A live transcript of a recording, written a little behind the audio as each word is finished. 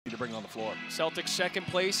bring on the floor. Celtics second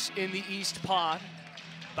place in the East pod.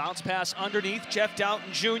 Bounce pass underneath. Jeff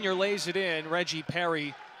Dowtin Jr. lays it in. Reggie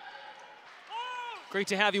Perry. Great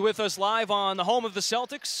to have you with us live on the home of the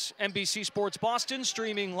Celtics, NBC Sports Boston,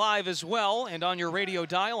 streaming live as well, and on your radio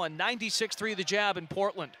dial on 96.3 The Jab in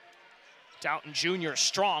Portland. Dowtin Jr.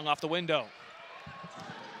 strong off the window.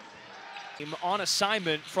 On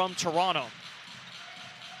assignment from Toronto.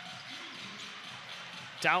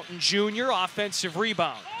 Dowtin Jr. offensive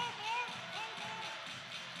rebound.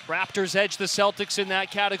 Raptors edge the Celtics in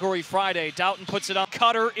that category Friday. Dowtin puts it on.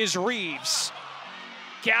 Cutter is Reeves.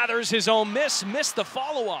 Gathers his own miss, missed the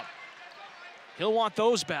follow-up. He'll want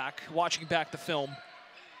those back, watching back the film.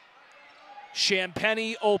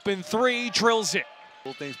 Champagnie, open three, drills it.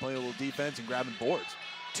 Little things, playing a little defense and grabbing boards.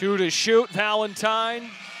 2 to shoot, Valentine.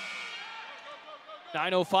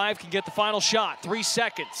 9:05 can get the final shot, 3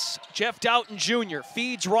 seconds. Jeff Dowtin Jr.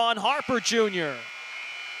 feeds Ron Harper Jr.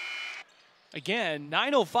 Again,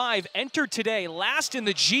 9:05 entered today, last in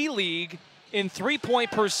the G League in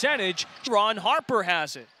three-point percentage. Ron Harper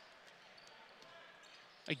has it.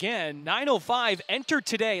 Again, 9:05 entered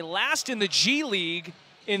today, last in the G League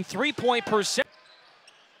in three-point percentage.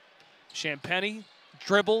 Champagnie,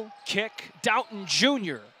 dribble, kick, Dowtin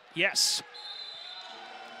Jr. Yes.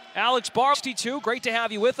 Alex Barr, 62, great to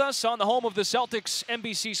have you with us on the home of the Celtics,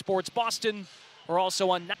 NBC Sports Boston. We're also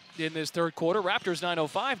on in this third quarter. Raptors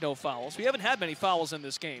 9:05, no fouls. We haven't had many fouls in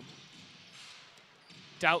this game.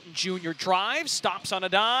 Dowtin Jr. drives, stops on a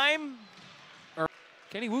dime.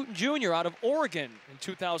 Kenny Wooten Jr. out of Oregon in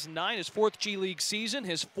 2009, his 4th G League season,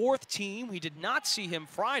 his 4th team. We did not see him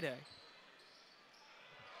Friday.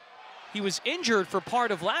 He was injured for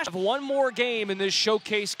part of last. One more game in this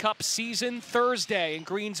Showcase Cup season, Thursday in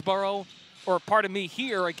Greensboro, or pardon me,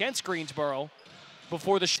 here against Greensboro,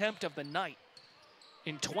 before the attempt of the night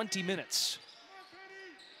in 20 minutes.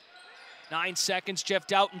 9 seconds, Jeff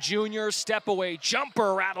Dowtin Jr., step away,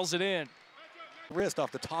 jumper, rattles it in. Wrist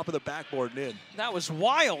off the top of the backboard and in. That was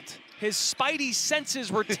wild. His spidey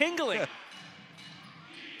senses were tingling.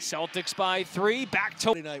 Celtics by 3, back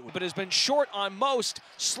to, but has been short on most.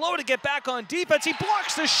 Slow to get back on defense. He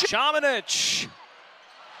blocks the shot. Šamanić.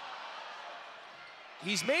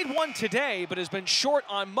 He's made one today, but has been short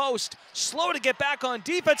on most. Slow to get back on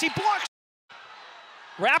defense. He blocks.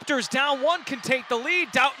 Raptors down 1, can take the lead.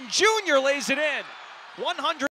 Dowtin Jr. lays it in. 100.